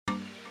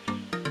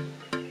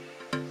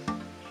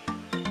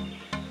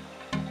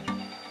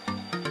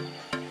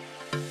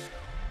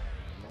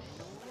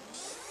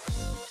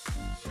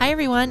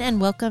everyone, and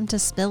welcome to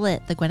Spill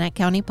It, the Gwinnett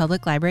County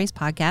Public Library's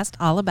podcast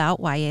all about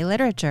YA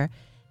literature.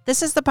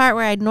 This is the part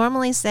where I'd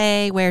normally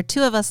say where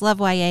two of us love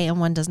YA and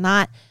one does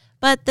not,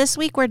 but this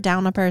week we're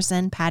down a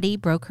person. Patty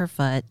broke her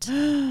foot.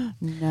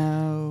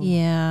 No.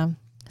 Yeah.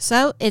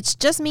 So it's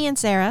just me and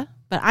Sarah,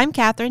 but I'm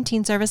Catherine,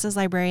 Teen Services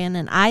Librarian,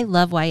 and I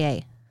love YA.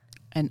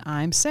 And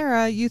I'm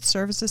Sarah, Youth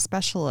Services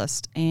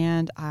Specialist,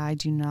 and I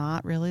do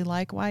not really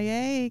like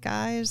YA,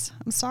 guys.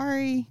 I'm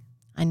sorry.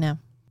 I know.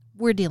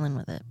 We're dealing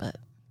with it, but...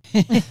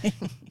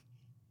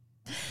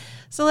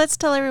 So let's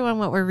tell everyone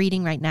what we're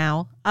reading right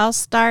now. I'll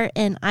start,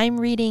 and I'm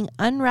reading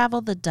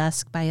Unravel the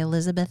Dusk by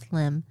Elizabeth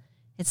Lim.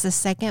 It's the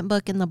second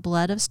book in the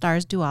Blood of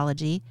Stars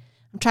duology.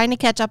 I'm trying to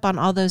catch up on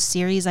all those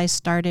series I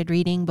started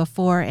reading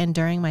before and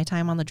during my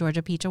time on the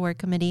Georgia Peach Award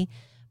Committee,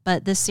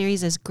 but this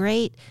series is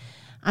great.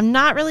 I'm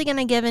not really going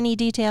to give any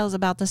details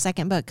about the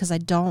second book because I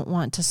don't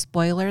want to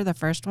spoiler the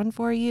first one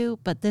for you,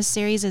 but this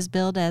series is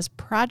billed as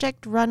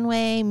Project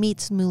Runway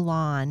meets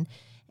Mulan,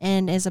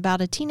 and is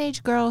about a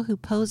teenage girl who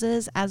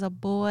poses as a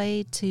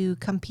boy to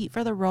compete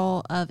for the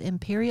role of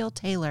Imperial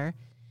Tailor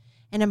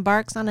and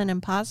embarks on an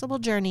impossible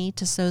journey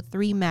to sew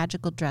 3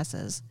 magical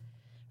dresses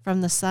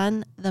from the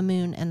sun, the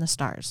moon, and the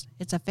stars.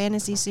 It's a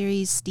fantasy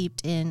series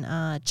steeped in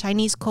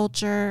Chinese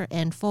culture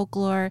and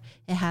folklore.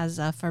 It has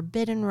a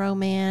forbidden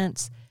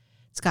romance.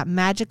 It's got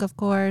magic, of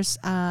course,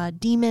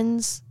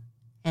 demons,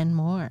 and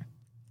more.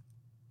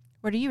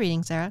 What are you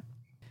reading, Sarah?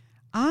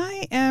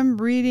 I am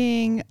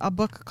reading a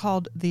book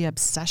called The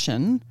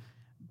Obsession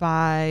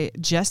by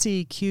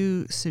Jessie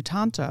Q.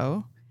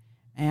 Sutanto,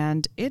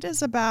 and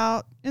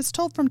it's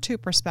told from 2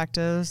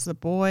 perspectives, the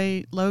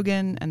boy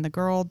Logan and the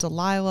girl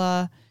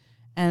Delilah,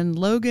 and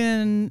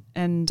Logan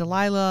and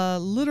Delilah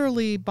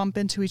literally bump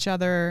into each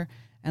other,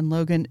 and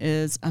Logan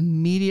is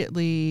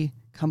immediately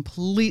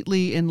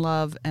completely in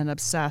love and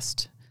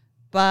obsessed,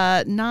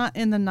 but not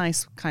in the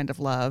nice kind of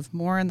love,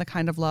 more in the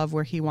kind of love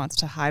where he wants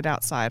to hide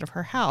outside of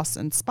her house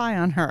and spy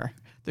on her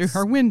through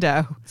her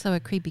window. So a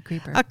creepy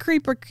creeper. A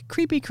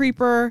creepy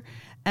creeper.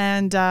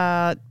 And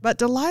but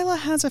Delilah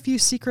has a few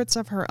secrets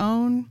of her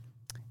own,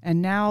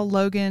 and now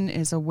Logan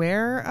is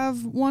aware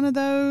of one of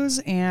those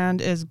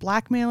and is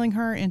blackmailing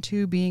her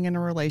into being in a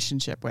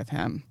relationship with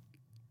him.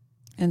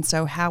 And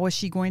so how is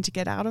she going to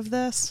get out of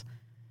this?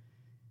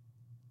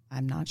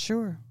 I'm not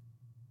sure.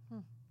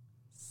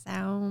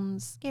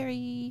 Sounds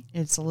scary.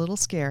 It's a little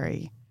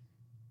scary.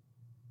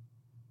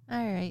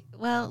 All right.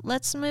 Well,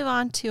 let's move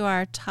on to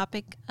our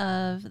topic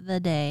of the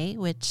day,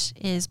 which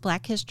is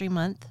Black History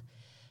Month.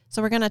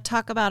 So we're going to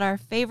talk about our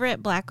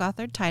favorite Black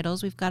authored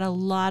titles. We've got a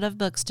lot of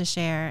books to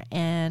share,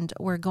 and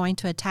we're going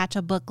to attach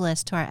a book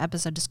list to our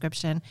episode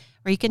description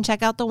where you can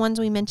check out the ones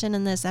we mentioned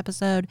in this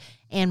episode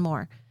and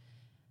more.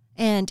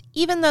 And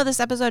even though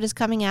this episode is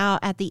coming out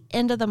at the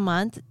end of the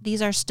month,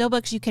 these are still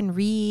books you can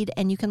read,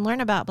 and you can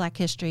learn about Black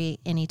history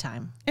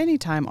anytime.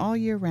 Anytime, all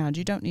year round.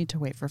 You don't need to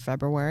wait for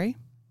February.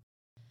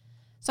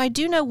 So I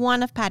do know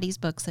one of Patty's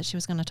books that she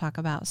was going to talk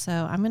about. So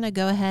I'm going to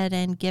go ahead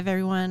and give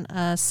everyone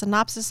a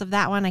synopsis of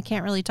that one. I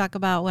can't really talk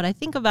about what I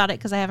think about it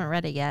because I haven't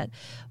read it yet.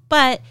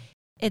 But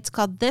it's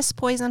called This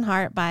Poison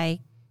Heart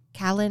by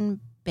Callan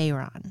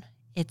Bayron.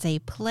 It's a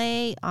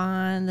play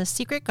on The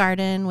Secret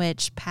Garden,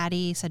 which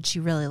Patty said she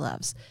really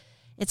loves.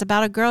 It's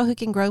about a girl who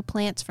can grow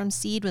plants from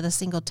seed with a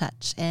single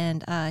touch.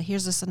 And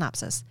here's the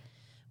synopsis.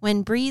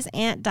 When Bree's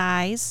aunt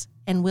dies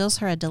and wills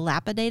her a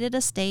dilapidated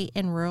estate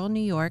in rural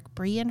New York,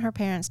 Bree and her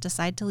parents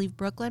decide to leave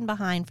Brooklyn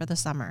behind for the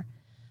summer.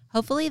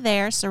 Hopefully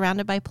there,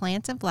 surrounded by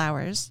plants and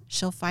flowers,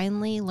 she'll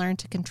finally learn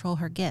to control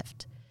her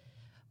gift.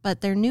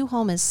 But their new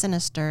home is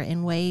sinister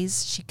in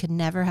ways she could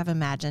never have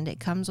imagined. It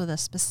comes with a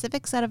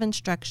specific set of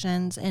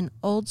instructions, an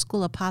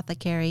old-school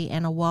apothecary,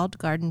 and a walled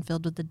garden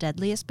filled with the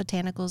deadliest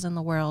botanicals in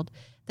the world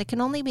that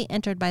can only be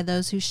entered by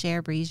those who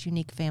share Bree's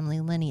unique family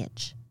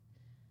lineage.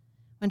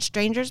 When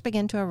strangers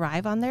begin to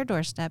arrive on their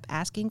doorstep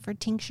asking for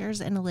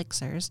tinctures and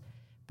elixirs,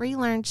 Bree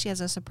learns she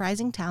has a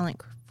surprising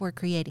talent for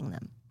creating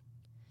them.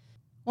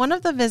 One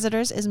of the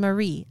visitors is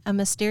Marie, a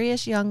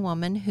mysterious young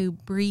woman who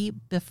Bree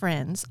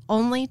befriends,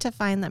 only to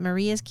find that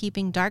Marie is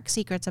keeping dark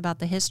secrets about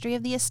the history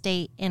of the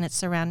estate and its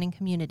surrounding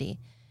community.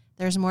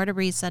 There's more to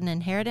Bree's sudden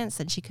inheritance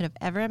than she could have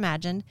ever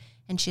imagined,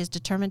 and she is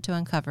determined to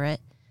uncover it,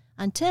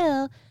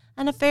 until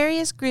a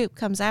nefarious group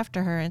comes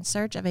after her in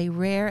search of a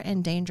rare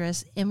and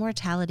dangerous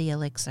immortality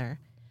elixir.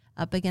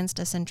 Up against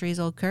a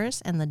centuries-old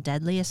curse and the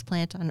deadliest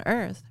plant on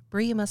Earth,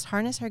 Bree must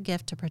harness her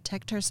gift to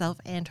protect herself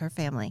and her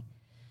family.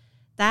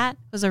 That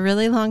was a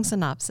really long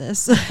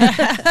synopsis.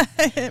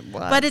 It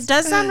was. But it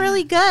does sound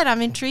really good.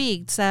 I'm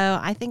intrigued. So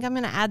I think I'm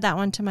going to add that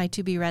one to my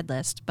to-be-read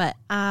list. But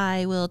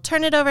I will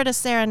turn it over to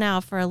Sarah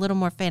now for a little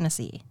more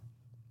fantasy.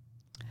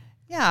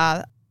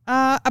 Yeah.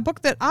 A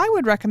book that I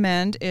would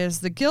recommend is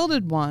The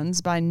Gilded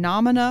Ones by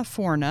Namina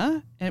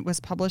Forna. It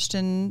was published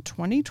in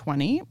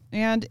 2020,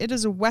 and it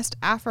is a West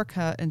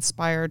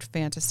Africa-inspired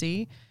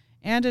fantasy,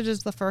 and it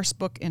is the first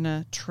book in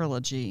a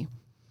trilogy.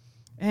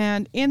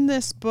 And in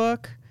this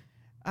book,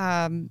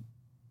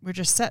 we're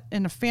just set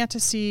in a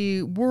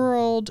fantasy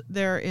world.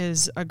 There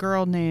is a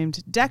girl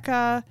named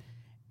Decca,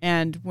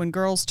 And when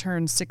girls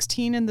turn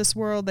 16 in this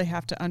world, they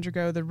have to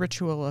undergo the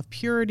ritual of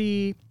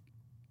purity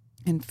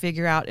and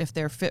figure out if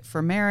they're fit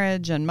for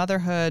marriage and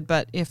motherhood.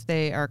 But if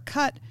they are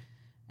cut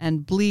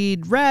and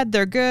bleed red,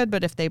 they're good.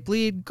 But if they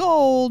bleed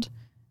gold,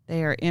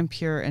 they are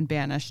impure and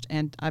banished.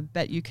 And I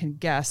bet you can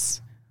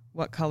guess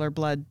what color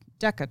blood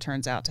Decca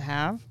turns out to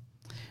have.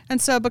 And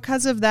so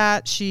because of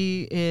that,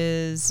 she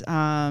is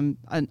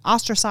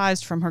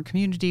ostracized from her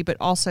community, but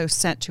also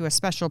sent to a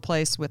special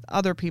place with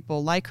other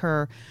people like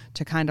her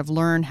to kind of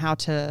learn how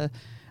to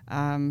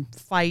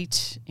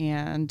fight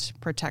and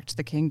protect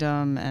the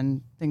kingdom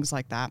and things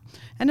like that.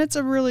 And it's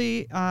a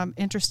really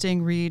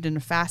interesting read and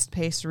a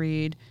fast-paced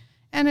read.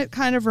 And it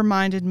kind of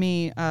reminded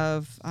me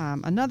of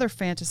another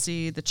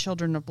fantasy, The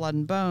Children of Blood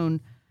and Bone,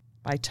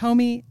 by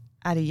Tomi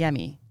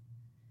Adeyemi.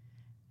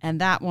 And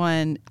that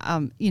one,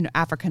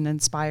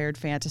 African-inspired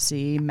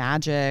fantasy,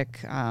 magic,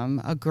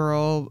 a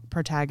girl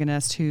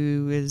protagonist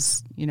who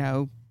is,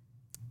 going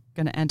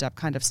to end up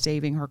kind of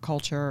saving her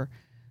culture.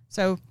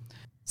 So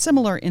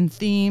similar in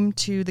theme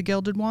to The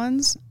Gilded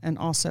Ones, and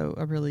also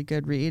a really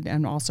good read,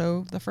 and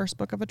also the first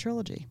book of a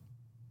trilogy.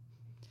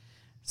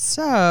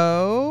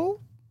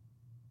 So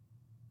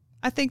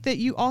I think that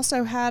you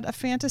also had a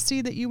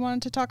fantasy that you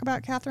wanted to talk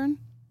about, Catherine.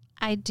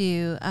 I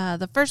do.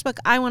 The first book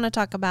I want to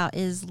talk about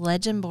is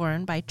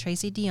Legendborn by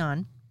Tracy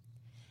Deonn.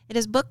 It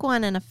is book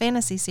 1 in a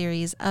fantasy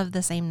series of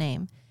the same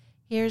name.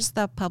 Here's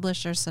the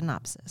publisher's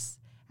synopsis.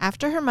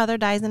 After her mother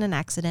dies in an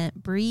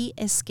accident, Bree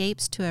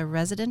escapes to a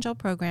residential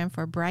program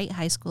for bright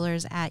high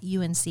schoolers at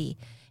UNC.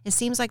 It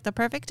seems like the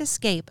perfect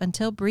escape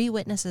until Bree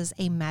witnesses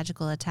a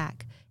magical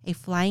attack, a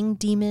flying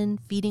demon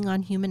feeding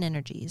on human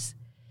energies.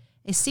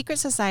 A secret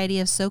society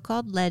of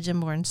so-called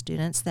Legendborn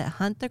students that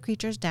hunt the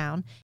creatures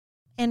down,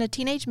 and a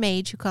teenage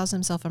mage who calls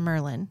himself a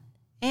Merlin,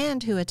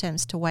 and who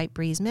attempts to wipe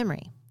Bree's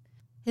memory.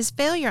 His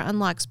failure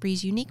unlocks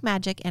Bree's unique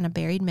magic and a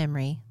buried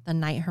memory. The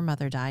night her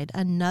mother died,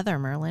 another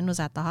Merlin was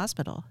at the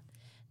hospital.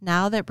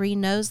 Now that Bree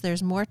knows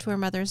there's more to her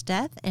mother's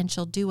death, and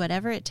she'll do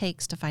whatever it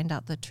takes to find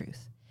out the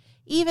truth,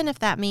 even if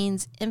that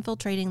means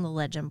infiltrating the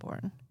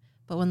Legendborn.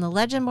 But when the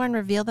Legendborn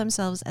reveal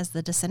themselves as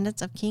the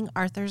descendants of King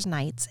Arthur's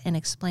knights and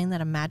explain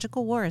that a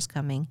magical war is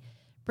coming,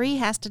 Bree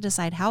has to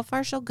decide how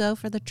far she'll go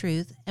for the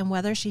truth and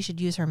whether she should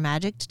use her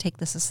magic to take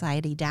the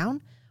society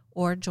down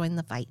or join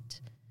the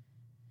fight.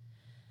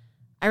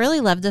 I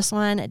really love this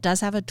one. It does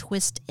have a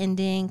twist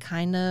ending,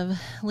 kind of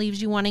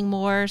leaves you wanting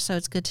more, so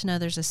it's good to know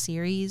there's a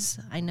series.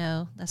 I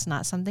know that's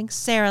not something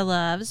Sarah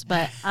loves,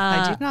 but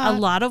I do not. A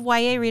lot of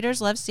YA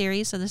readers love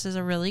series, so this is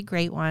a really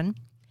great one.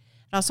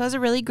 It also has a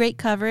really great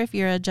cover if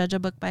you're a judge a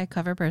book by a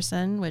cover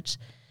person, which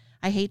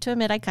I hate to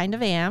admit I kind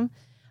of am.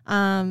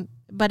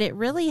 But it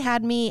really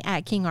had me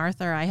at King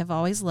Arthur. I have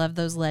always loved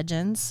those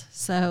legends,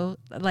 so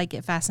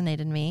it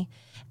fascinated me.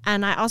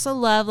 And I also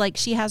love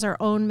she has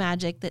her own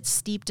magic that's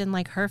steeped in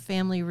her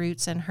family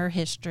roots and her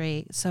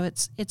history. So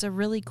it's a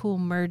really cool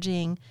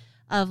merging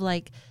of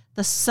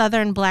the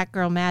Southern Black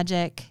girl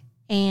magic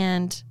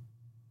and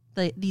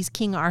these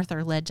King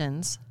Arthur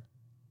legends,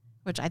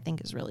 which I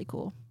think is really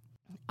cool.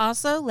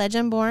 Also,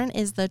 Legendborn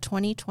is the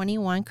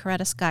 2021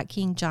 Coretta Scott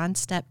King John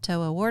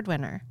Steptoe Award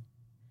winner.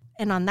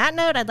 And on that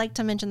note, I'd like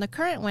to mention the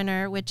current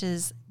winner, which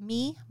is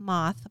Me,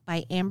 Moth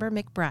by Amber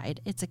McBride.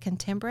 It's a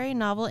contemporary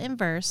novel in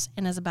verse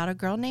and is about a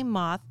girl named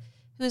Moth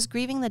who is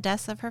grieving the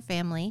deaths of her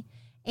family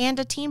and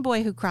a teen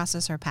boy who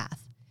crosses her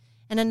path.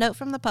 In a note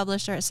from the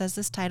publisher, it says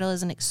this title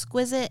is an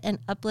exquisite and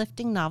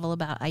uplifting novel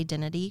about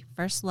identity,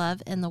 first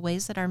love, and the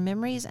ways that our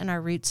memories and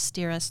our roots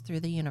steer us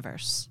through the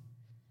universe.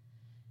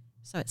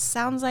 So it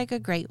sounds like a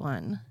great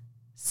one.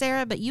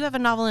 Sarah, but you have a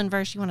novel in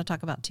verse you want to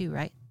talk about too,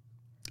 right?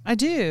 I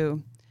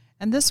do.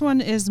 And this one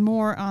is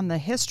more on the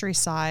history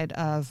side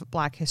of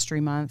Black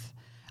History Month.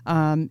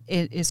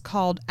 It is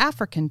called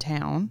African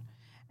Town,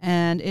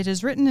 and it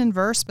is written in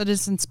verse, but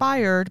is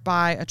inspired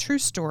by a true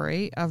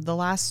story of the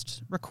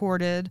last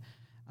recorded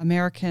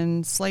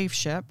American slave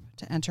ship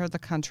to enter the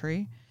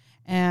country.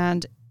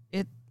 And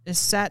it is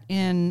set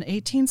in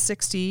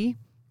 1860,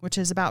 which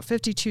is about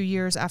 52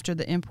 years after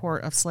the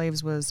import of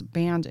slaves was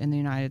banned in the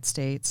United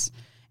States.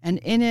 And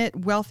in it,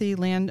 wealthy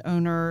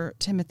landowner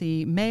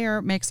Timothy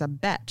Mayer makes a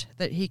bet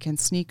that he can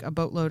sneak a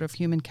boatload of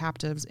human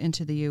captives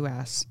into the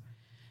U.S.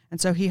 And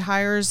so he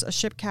hires a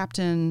ship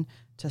captain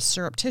to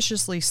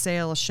surreptitiously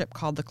sail a ship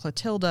called the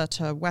Clotilda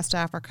to West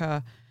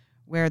Africa,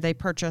 where they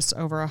purchase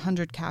over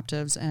 100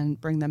 captives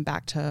and bring them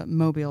back to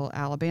Mobile,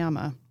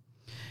 Alabama.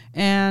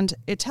 And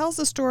it tells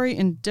the story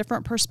in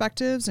different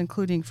perspectives,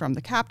 including from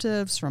the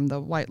captives, from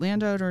the white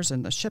landowners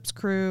and the ship's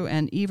crew,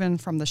 and even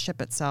from the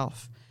ship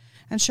itself,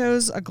 and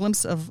shows a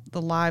glimpse of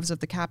the lives of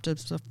the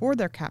captives before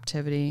their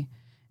captivity,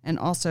 and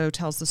also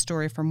tells the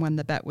story from when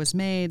the bet was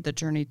made, the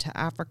journey to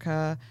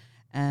Africa,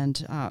 and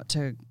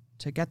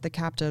to get the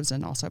captives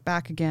and also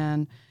back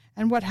again,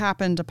 and what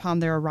happened upon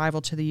their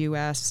arrival to the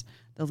U.S.,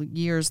 the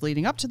years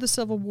leading up to the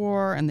Civil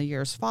War and the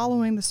years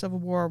following the Civil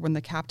War, when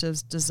the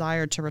captives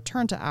desired to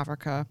return to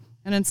Africa,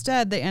 and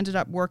instead they ended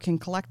up working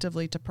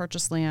collectively to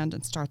purchase land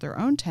and start their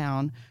own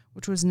town,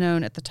 which was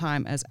known at the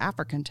time as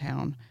African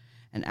Town.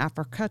 and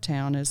Africa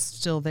Town is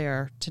still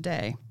there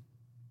today.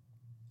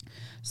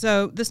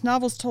 So this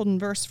novel's told in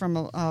verse from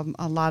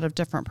a lot of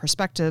different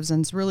perspectives,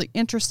 and it's really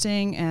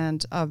interesting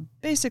and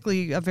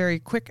basically a very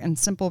quick and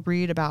simple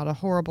read about a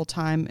horrible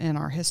time in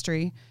our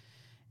history.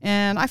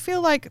 And I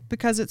feel like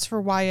because it's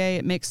for YA,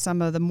 it makes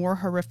some of the more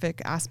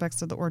horrific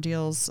aspects of the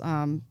ordeals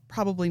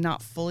probably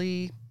not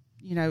fully,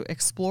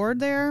 explored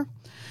there.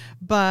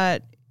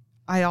 But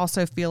I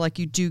also feel like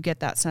you do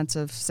get that sense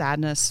of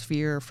sadness,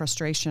 fear,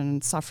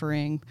 frustration,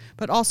 suffering,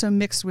 but also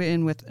mixed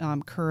in with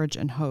courage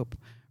and hope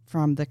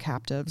from the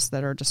captives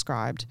that are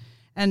described.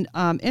 And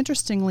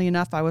interestingly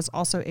enough, I was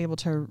also able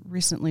to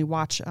recently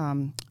watch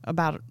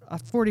about a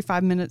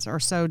 45 minutes or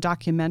so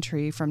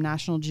documentary from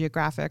National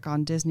Geographic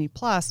on Disney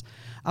Plus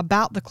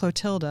about the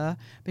Clotilda,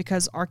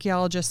 because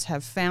archaeologists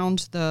have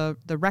found the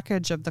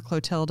wreckage of the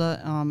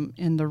Clotilda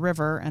in the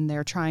river, and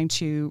they're trying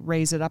to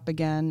raise it up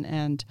again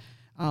and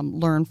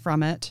learn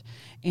from it.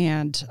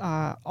 And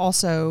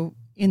also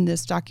in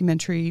this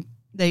documentary,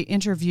 they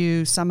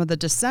interview some of the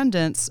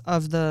descendants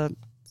of the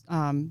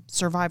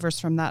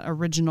survivors from that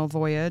original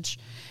voyage,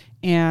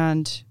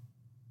 and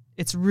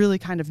it's really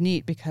kind of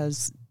neat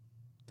because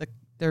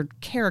they're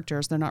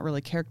characters. They're not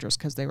really characters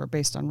because they were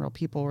based on real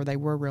people, or they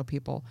were real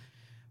people,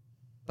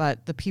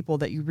 but the people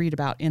that you read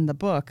about in the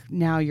book,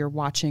 now you're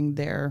watching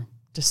their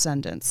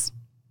descendants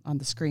on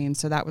the screen.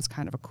 So that was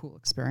kind of a cool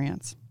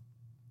experience.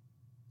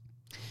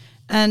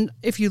 And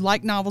if you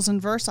like novels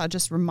in verse, I'll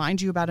just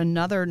remind you about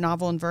another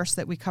novel in verse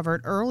that we covered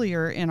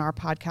earlier in our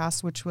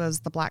podcast, which was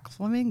The Black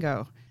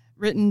Flamingo,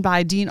 written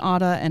by Dean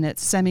Atta, and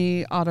it's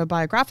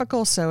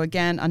semi-autobiographical. So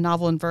again, a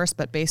novel in verse,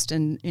 but based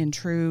in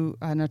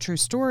a true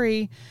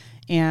story,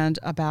 and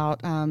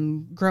about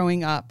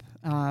growing up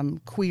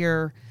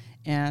queer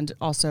and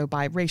also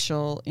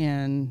biracial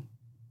in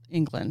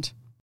England.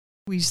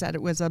 We said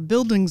it was a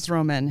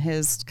Bildungsroman,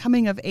 his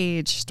coming of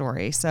age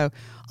story. So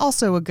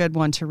also a good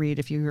one to read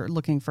if you're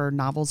looking for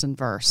novels in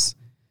verse.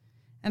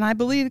 And I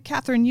believe,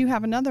 Catherine, you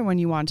have another one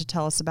you wanted to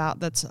tell us about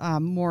that's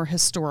more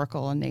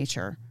historical in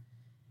nature.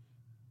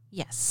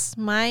 Yes,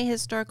 my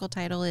historical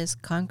title is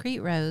Concrete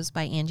Rose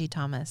by Angie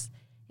Thomas.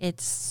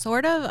 It's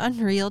sort of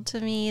unreal to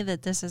me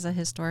that this is a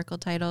historical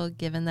title,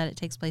 given that it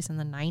takes place in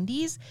the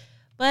 90s,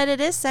 but it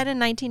is set in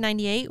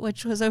 1998,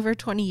 which was over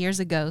 20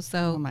 years ago.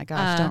 So, oh my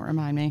gosh, don't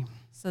remind me.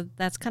 So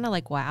that's kind of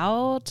like,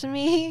 wow to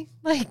me.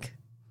 Like,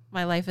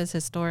 my life is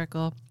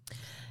historical.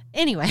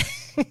 Anyway,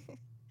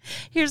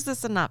 here's the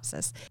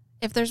synopsis.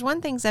 If there's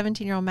one thing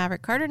 17-year-old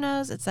Maverick Carter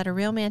knows, it's that a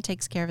real man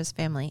takes care of his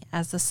family.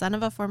 As the son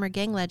of a former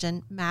gang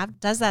legend, Mav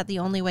does that the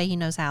only way he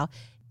knows how,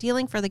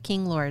 dealing for the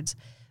King Lords.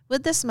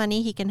 With this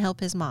money, he can help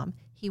his mom.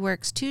 He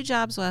works 2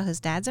 jobs while his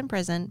dad's in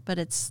prison, but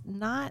it's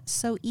not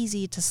so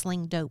easy to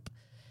sling dope,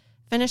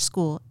 finish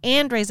school,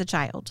 and raise a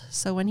child.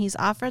 So when he's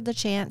offered the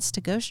chance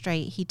to go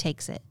straight, he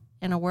takes it.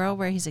 In a world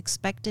where he's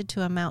expected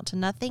to amount to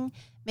nothing,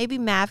 maybe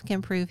Mav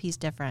can prove he's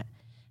different.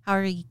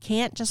 However, he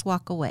can't just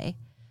walk away.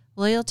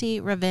 Loyalty,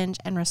 revenge,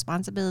 and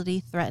responsibility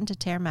threaten to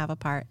tear Mav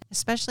apart,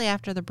 especially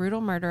after the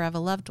brutal murder of a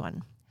loved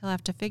one. He'll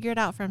have to figure it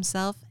out for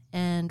himself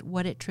and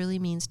what it truly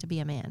means to be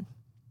a man.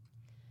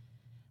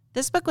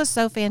 This book was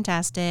so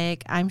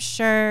fantastic. I'm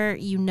sure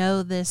you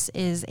know this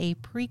is a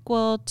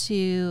prequel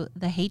to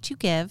The Hate U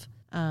Give,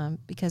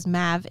 because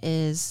Mav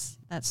is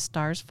that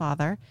star's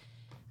father.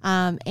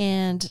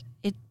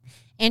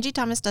 Angie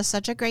Thomas does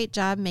such a great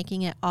job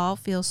making it all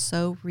feel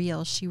so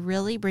real. She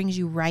really brings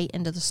you right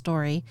into the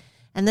story.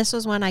 And this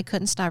was one I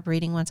couldn't stop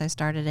reading once I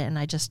started it, and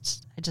I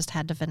just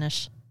had to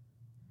finish.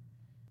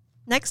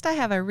 Next, I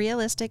have a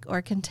realistic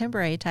or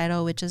contemporary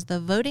title, which is The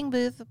Voting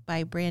Booth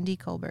by Brandy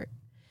Colbert.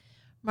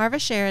 Marva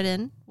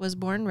Sheridan was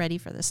born ready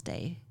for this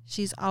day.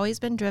 She's always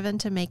been driven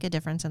to make a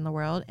difference in the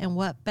world, and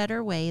what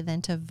better way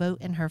than to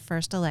vote in her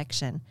first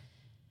election?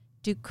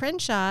 Duke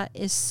Crenshaw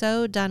is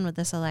so done with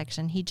this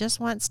election. He just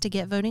wants to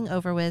get voting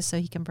over with so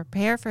he can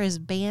prepare for his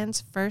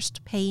band's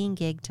first paying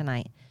gig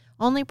tonight.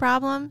 Only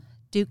problem?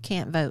 Duke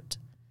can't vote.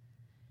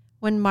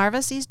 When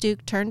Marva sees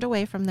Duke turned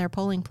away from their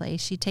polling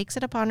place, she takes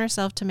it upon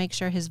herself to make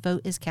sure his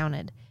vote is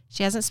counted.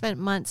 She hasn't spent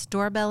months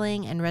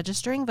doorbelling and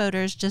registering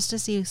voters just to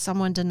see if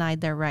someone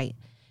denied their right.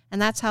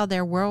 And that's how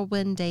their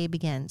whirlwind day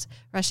begins,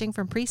 rushing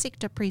from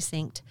precinct to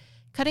precinct,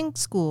 cutting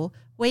school,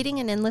 waiting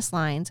in endless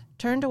lines,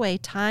 turned away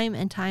time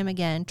and time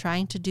again,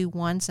 trying to do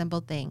one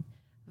simple thing: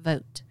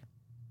 vote.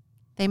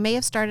 They may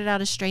have started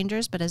out as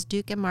strangers, but as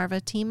Duke and Marva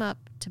team up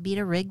to beat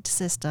a rigged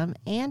system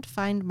and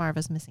find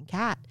Marva's missing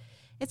cat,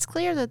 it's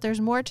clear that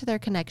there's more to their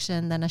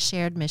connection than a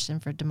shared mission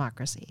for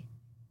democracy.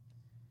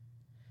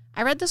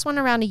 I read this one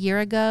around a year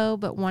ago,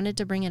 but wanted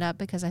to bring it up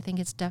because I think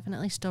it's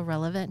definitely still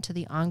relevant to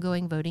the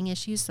ongoing voting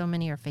issues so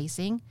many are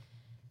facing.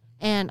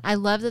 And I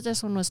love that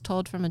this one was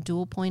told from a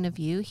dual point of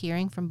view,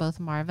 hearing from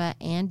both Marva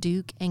and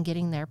Duke and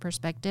getting their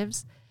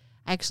perspectives.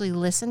 I actually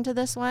listened to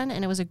this one,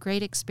 and it was a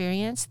great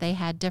experience. They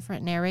had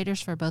different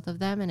narrators for both of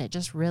them, and it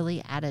just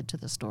really added to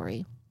the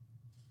story.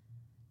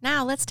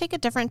 Now, let's take a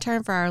different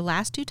turn for our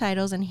last 2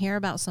 titles and hear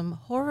about some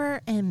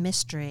horror and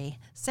mystery.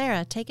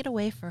 Sarah, take it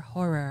away for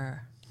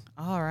horror.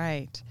 All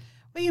right.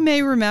 Well, you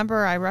may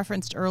remember I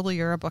referenced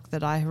earlier a book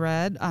that I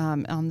read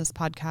on this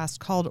podcast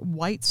called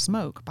White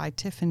Smoke by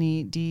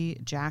Tiffany D.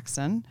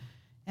 Jackson.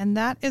 And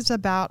that is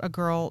about a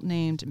girl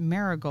named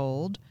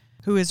Marigold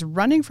who is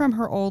running from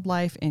her old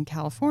life in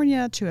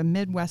California to a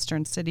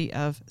Midwestern city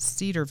of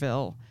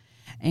Cedarville.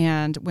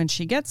 And when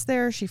she gets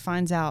there, she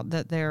finds out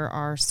that there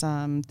are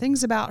some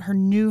things about her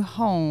new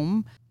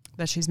home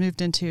that she's moved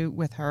into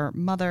with her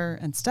mother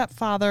and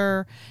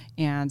stepfather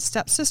and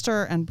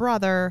stepsister and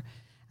brother.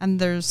 And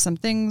there's some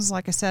things,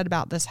 like I said,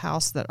 about this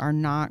house that are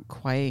not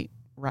quite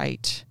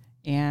right.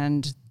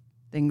 And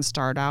things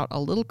start out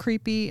a little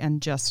creepy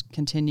and just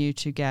continue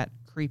to get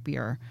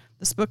creepier.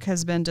 This book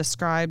has been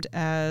described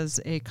as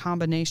a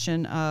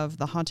combination of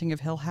The Haunting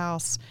of Hill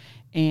House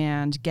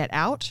and Get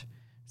Out.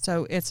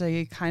 So it's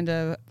a kind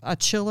of a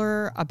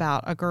chiller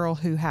about a girl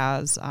who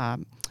has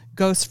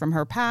ghosts from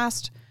her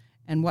past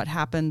and what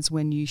happens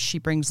when she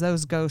brings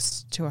those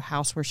ghosts to a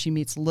house where she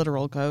meets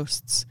literal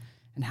ghosts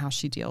and how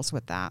she deals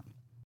with that.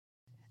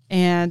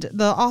 And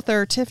the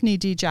author, Tiffany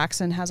D.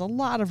 Jackson, has a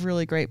lot of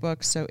really great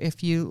books. So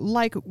if you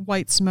like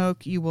White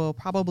Smoke, you will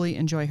probably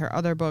enjoy her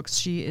other books.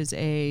 She is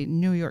a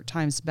New York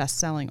Times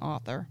best-selling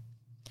author.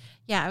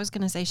 Yeah, I was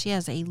going to say she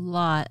has a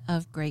lot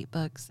of great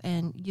books,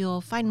 and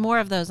you'll find more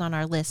of those on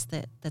our list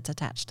that's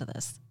attached to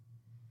this.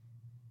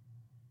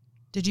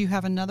 Did you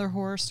have another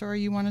horror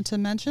story you wanted to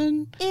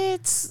mention?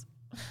 It's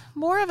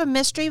more of a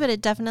mystery, but it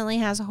definitely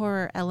has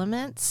horror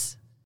elements.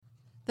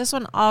 This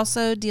one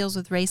also deals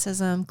with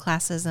racism,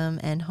 classism,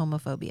 and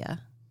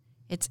homophobia.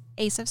 It's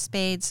Ace of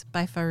Spades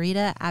by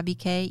Farida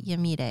Abike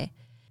Yamide.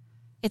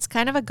 It's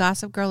kind of a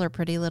Gossip Girl or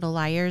Pretty Little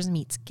Liars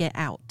meets Get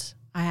Out.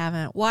 I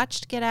haven't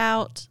watched Get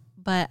Out,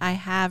 but I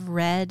have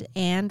read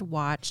and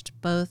watched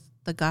both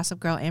the Gossip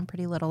Girl and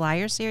Pretty Little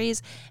Liars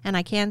series, and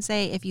I can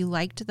say if you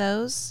liked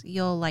those,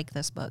 you'll like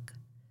this book.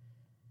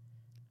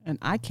 And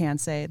I can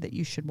say that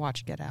you should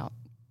watch Get Out.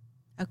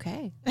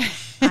 Okay.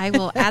 I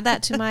will add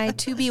that to my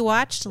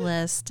to-be-watched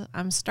list.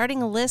 I'm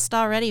starting a list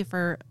already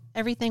for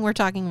everything we're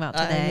talking about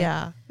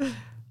today.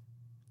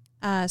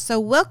 So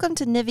welcome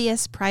to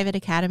Niveus Private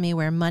Academy,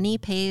 where money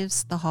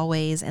paves the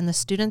hallways and the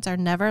students are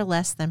never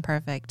less than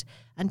perfect.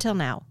 Until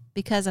now,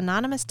 because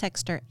anonymous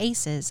texter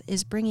Aces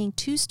is bringing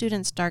 2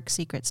 students' dark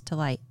secrets to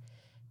light.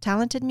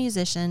 Talented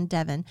musician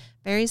Devin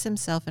buries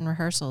himself in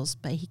rehearsals,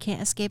 but he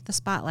can't escape the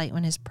spotlight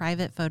when his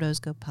private photos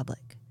go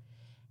public.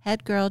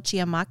 Head girl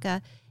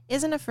Chiamaka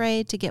isn't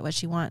afraid to get what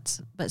she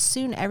wants, but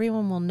soon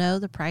everyone will know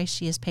the price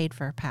she has paid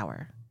for her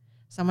power.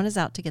 Someone is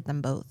out to get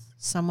them both,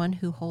 someone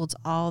who holds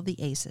all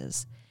the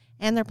aces,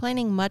 and they're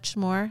planning much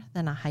more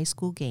than a high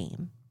school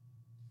game.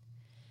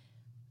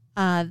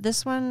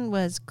 This one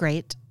was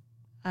great.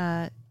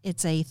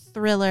 It's a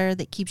thriller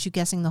that keeps you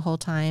guessing the whole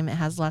time. It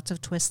has lots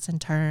of twists and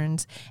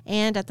turns,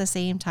 and at the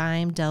same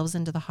time delves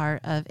into the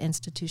heart of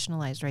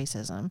institutionalized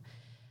racism.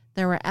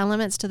 There were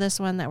elements to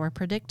this one that were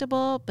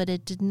predictable, but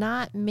it did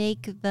not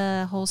make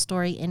the whole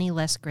story any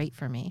less great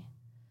for me.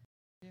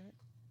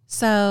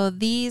 So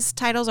these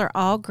titles are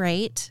all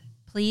great.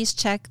 Please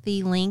check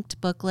the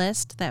linked book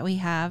list that we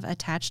have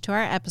attached to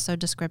our episode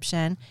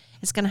description.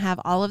 It's going to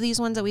have all of these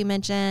ones that we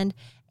mentioned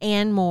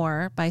and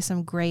more by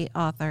some great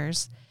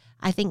authors.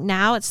 I think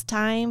now it's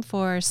time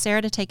for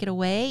Sarah to take it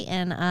away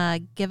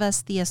and give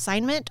us the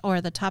assignment or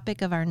the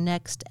topic of our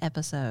next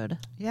episode.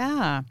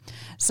 Yeah.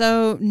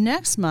 So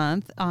next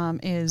month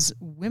is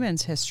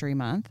Women's History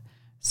Month.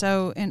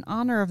 So in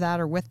honor of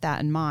that, or with that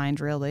in mind,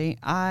 really,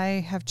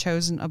 I have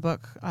chosen a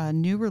book, a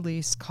new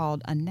release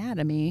called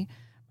Anatomy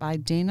by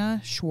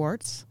Dana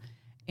Schwartz.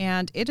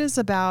 And it is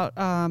about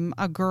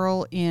a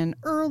girl in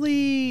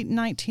early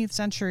 19th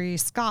century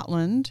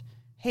Scotland,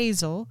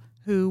 Hazel,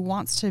 who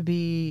wants to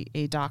be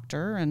a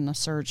doctor and a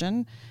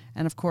surgeon.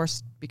 And of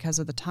course, because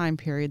of the time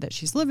period that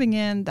she's living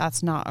in,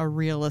 that's not a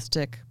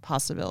realistic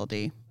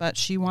possibility. But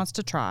she wants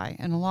to try.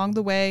 And along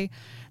the way,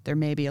 there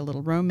may be a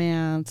little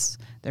romance.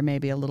 There may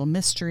be a little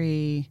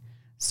mystery.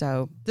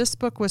 So this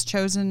book was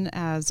chosen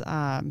as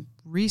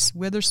Reese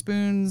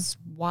Witherspoon's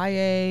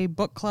YA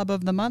Book Club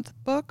of the Month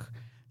book.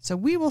 So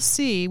we will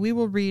see. We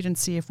will read and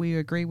see if we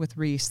agree with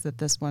Reese that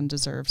this one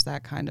deserves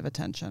that kind of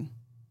attention.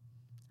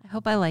 I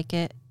hope I like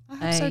it. I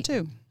hope so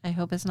too. I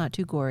hope it's not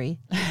too gory.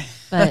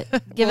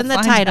 But given the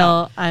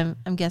title, I'm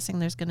guessing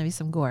there's going to be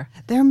some gore.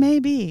 There may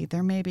be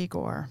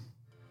gore.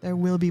 There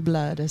will be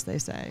blood, as they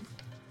say.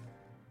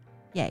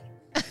 Yay.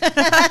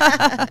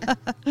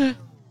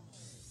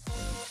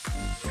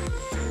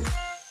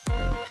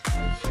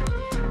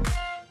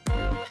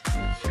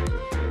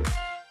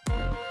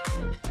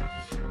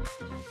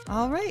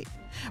 All right.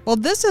 Well,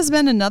 this has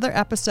been another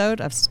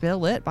episode of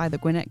Spill It by the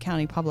Gwinnett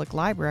County Public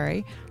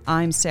Library.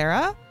 I'm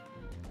Sarah.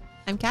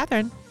 I'm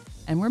Catherine.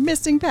 And we're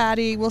missing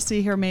Patty. We'll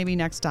see her maybe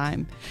next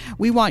time.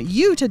 We want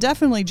you to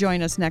definitely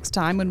join us next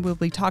time when we'll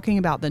be talking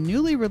about the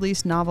newly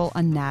released novel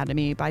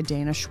Anatomy by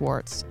Dana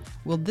Schwartz.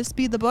 Will this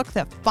be the book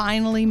that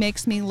finally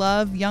makes me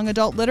love young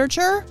adult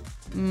literature?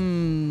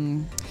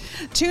 Tune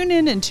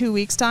in 2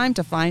 weeks' time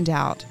to find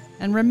out.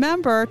 And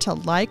remember to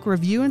like,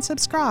 review, and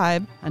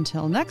subscribe.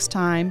 Until next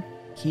time,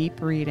 keep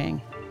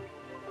reading.